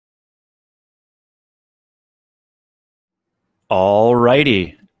All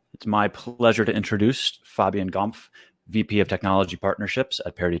righty. It's my pleasure to introduce Fabian Gompf, VP of Technology Partnerships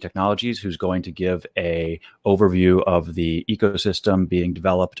at Parity Technologies, who's going to give an overview of the ecosystem being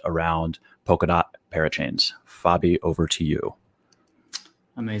developed around Polkadot parachains. Fabi, over to you.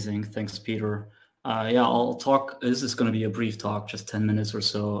 Amazing. Thanks, Peter. Yeah, I'll talk. This is going to be a brief talk, just 10 minutes or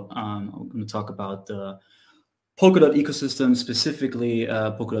so. I'm going to talk about the Polkadot ecosystem, specifically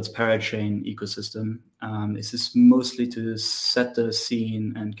Polkadot's Parachain ecosystem. This is mostly to set the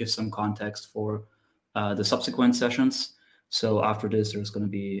scene and give some context for the subsequent sessions. So after this, there's going to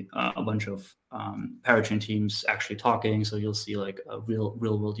be a bunch of Parachain teams actually talking. So you'll see like real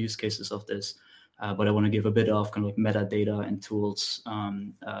world use cases of this. But I want to give a bit of kind of like metadata and tools,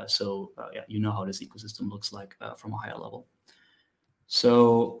 yeah, you know how this ecosystem looks like from a higher level.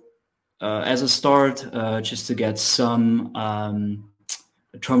 So as a start, just to get some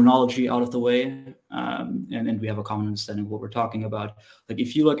terminology out of the way, and we have a common understanding of what we're talking about. Like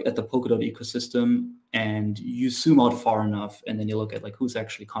if you look at the Polkadot ecosystem and you zoom out far enough, and then you look at like who's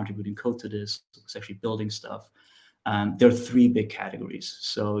actually contributing code to this, who's actually building stuff, there are three big categories.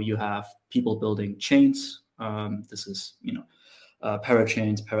 So you have people building chains. This is,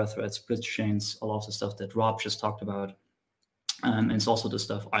 parachains, parathreads, bridge chains, a lot of the stuff that Rob just talked about. And it's also the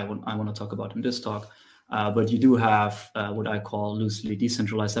stuff I want to talk about in this talk. But you do have what I call loosely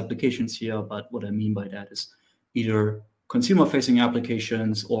decentralized applications here. But what I mean by that is either consumer-facing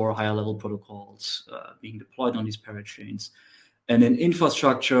applications or higher-level protocols being deployed on these parachains. And then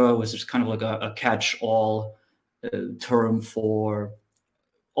infrastructure, which is kind of like a catch-all term for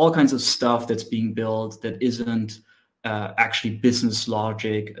all kinds of stuff that's being built that isn't actually business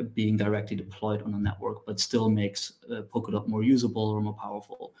logic being directly deployed on a network, but still makes Polkadot more usable or more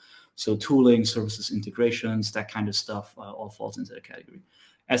powerful. So tooling, services, integrations, that kind of stuff all falls into the category.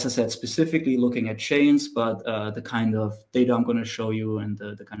 As I said, specifically looking at chains, but the kind of data I'm going to show you and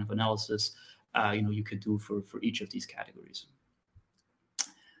the kind of analysis you could do for each of these categories.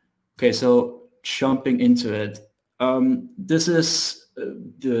 Okay, so jumping into it. This is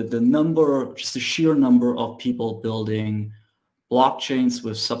the number, just the sheer number of people building blockchains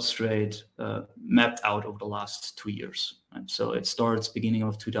with Substrate mapped out over the last 2 years. Right? So it starts beginning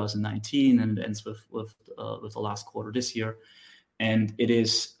of 2019 and ends with the last quarter this year, and it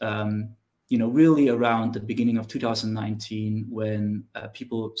is really around the beginning of 2019 when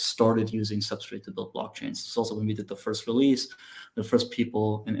people started using Substrate to build blockchains. It's also when we did the first release, the first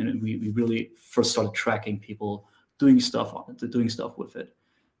people, and we really first started tracking people doing stuff with it.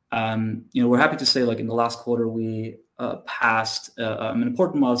 We're happy to say, like in the last quarter, we passed an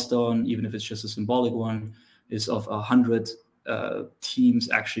important milestone, even if it's just a symbolic one, is of 100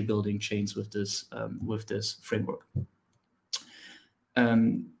 teams actually building chains with this framework.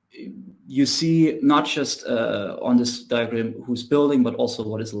 You see not just on this diagram who's building, but also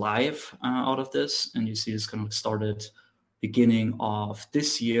what is live out of this, and you see this kind of started beginning of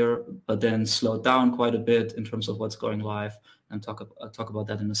this year, but then slowed down quite a bit in terms of what's going live, and talk about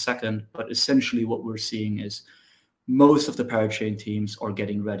that in a second. But essentially what we're seeing is most of the Parachain teams are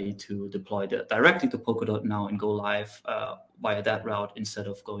getting ready to deploy that directly to Polkadot now and go live via that route instead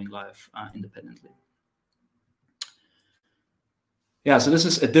of going live independently. Yeah, so this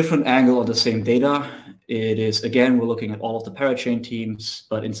is a different angle of the same data. It is, again, we're looking at all of the Parachain teams,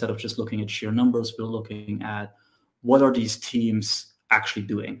 but instead of just looking at sheer numbers, we're looking at what are these teams actually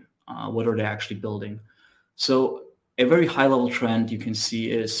doing? What are they actually building? So a very high-level trend you can see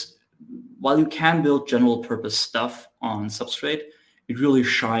is while you can build general purpose stuff on Substrate, it really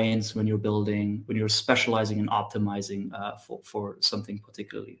shines when you're specializing and optimizing for something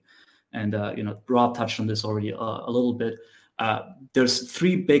particularly. And Rob touched on this already a little bit. There's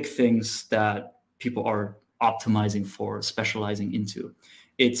three big things that people are optimizing for, specializing into.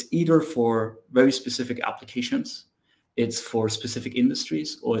 It's either for very specific applications, it's for specific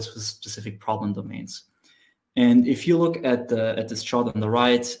industries, or it's for specific problem domains. And if you look at this chart on the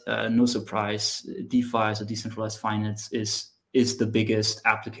right, no surprise, DeFi, so decentralized finance, is the biggest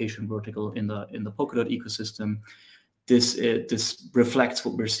application vertical in the Polkadot ecosystem. This reflects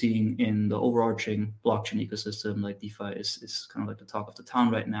what we're seeing in the overarching blockchain ecosystem. Like DeFi is kind of like the talk of the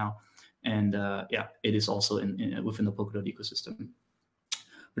town right now, and yeah, it is also within the Polkadot ecosystem.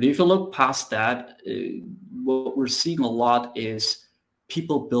 But if you look past that, what we're seeing a lot is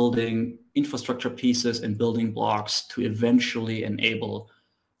people building infrastructure pieces and building blocks to eventually enable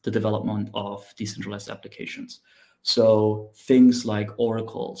the development of decentralized applications. So things like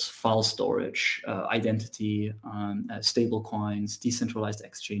oracles, file storage, identity, stable coins, decentralized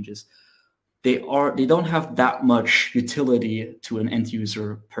exchanges, they don't have that much utility to an end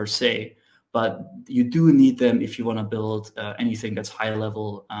user per se, but you do need them if you want to build anything that's high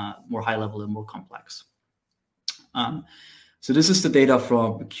level, more high level and more complex. So this is the data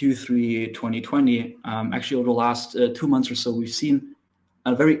from Q3 2020. Actually, over the last 2 months or so, we've seen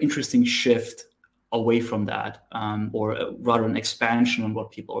a very interesting shift away from that, or rather an expansion on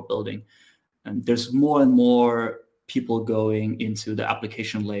what people are building. And there's more and more people going into the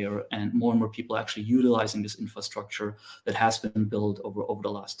application layer, and more people actually utilizing this infrastructure that has been built over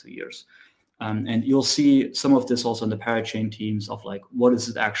the last 2 years. And you'll see some of this also in the Parachain teams of like, what is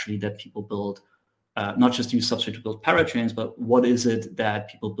it actually that people build? Not just use Substrate to build parachains, but what is it that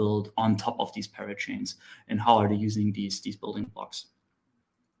people build on top of these parachains, and how are they using these building blocks?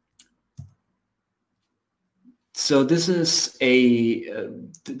 So this is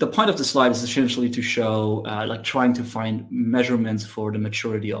the point of the slide is essentially to show like trying to find measurements for the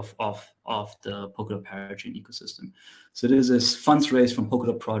maturity of the Polkadot Parachain ecosystem. So this is funds raised from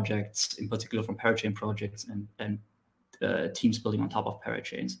Polkadot projects, in particular from Parachain projects and teams building on top of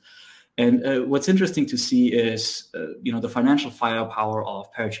Parachains. And what's interesting to see is, the financial firepower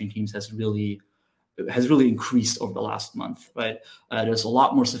of Parachain teams has really increased over the last month, right? There's a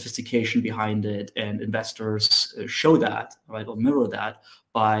lot more sophistication behind it, and investors show that, right, or mirror that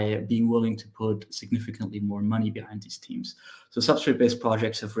by being willing to put significantly more money behind these teams. So Substrate-based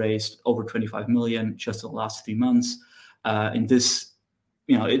projects have raised over 25 million just in the last 3 months. And this,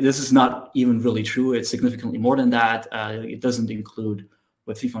 this is not even really true. It's significantly more than that. It doesn't include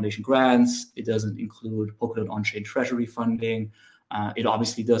Web3 Foundation grants. It doesn't include Polkadot on-chain treasury funding. It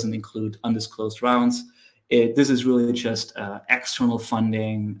obviously doesn't include undisclosed rounds. This is really just external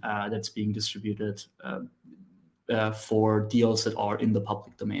funding that's being distributed for deals that are in the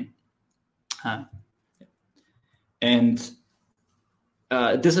public domain. And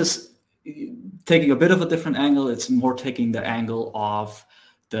this is taking a bit of a different angle. It's more taking the angle of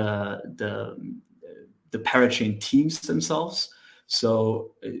the Parachain teams themselves.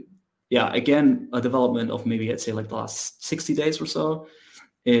 So yeah, again, a development of maybe I'd say like the last 60 days or so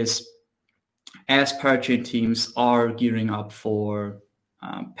is as Parachain teams are gearing up for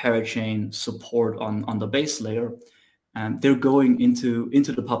Parachain support on the base layer, they're going into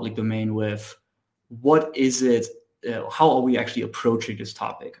the public domain with what is it, how are we actually approaching this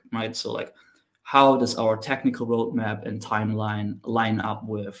topic, right? So like, how does our technical roadmap and timeline line up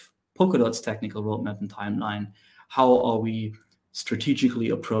with Polkadot's technical roadmap and timeline? How are we strategically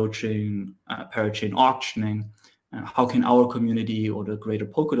approaching Parachain auctioning? How can our community or the greater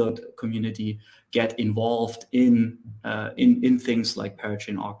Polkadot community get involved in things like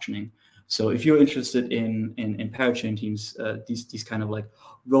Parachain auctioning? So if you're interested in Parachain teams, these kind of like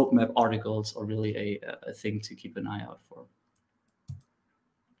roadmap articles are really a thing to keep an eye out for.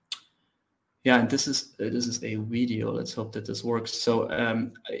 Yeah, and this is a video. Let's hope that this works. So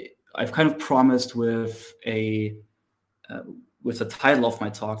I've kind of promised with the title of my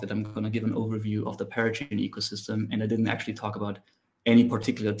talk that I'm going to give an overview of the Parachain ecosystem, and I didn't actually talk about any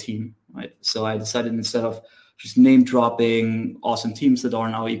particular team, right? So I decided, instead of just name dropping awesome teams that are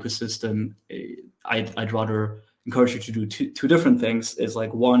in our ecosystem, I'd rather encourage you to do two different things. Is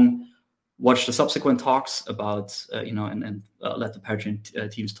like, one, watch the subsequent talks about, and let the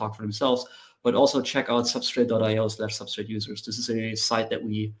Parachain teams talk for themselves, but also check out substrate.io/substrate users. This is a site that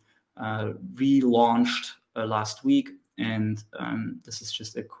we relaunched last week. And this is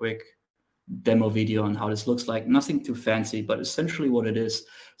just a quick demo video on how this looks like. Nothing too fancy, but essentially what it is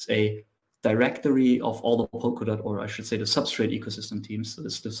a directory of all the Polkadot, or I should say the Substrate ecosystem teams. So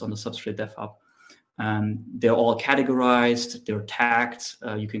this lives on the Substrate Dev Hub. They're all categorized, they're tagged.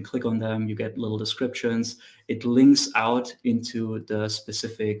 You can click on them, you get little descriptions. It links out into the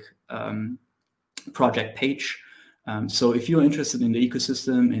specific project page. So if you're interested in the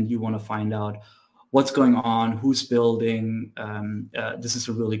ecosystem and you want to find out what's going on, who's building, this is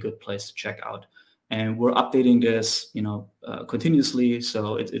a really good place to check out. And we're updating this, continuously.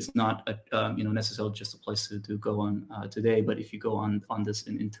 So it's not, necessarily just a place to go on today. But if you go on this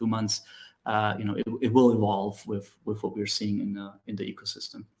in 2 months, it will evolve with what we're seeing in the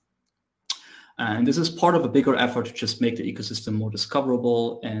ecosystem. And this is part of a bigger effort to just make the ecosystem more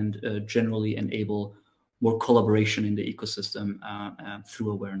discoverable and generally enable more collaboration in the ecosystem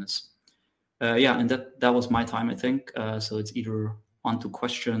through awareness. Yeah, and that was my time, I think. So it's either on to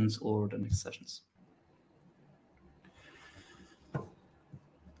questions or the next sessions.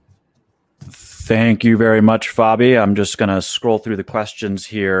 Thank you very much, Fabi. I'm just going to scroll through the questions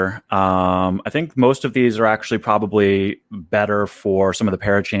here. I think most of these are actually probably better for some of the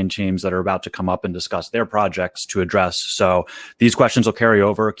Parachain teams that are about to come up and discuss their projects to address. So these questions will carry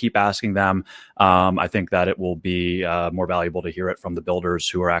over. Keep asking them. I think that it will be more valuable to hear it from the builders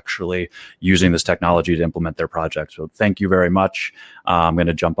who are actually using this technology to implement their projects. So thank you very much. I'm going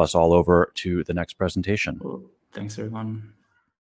to jump us all over to the next presentation. Well, thanks, everyone.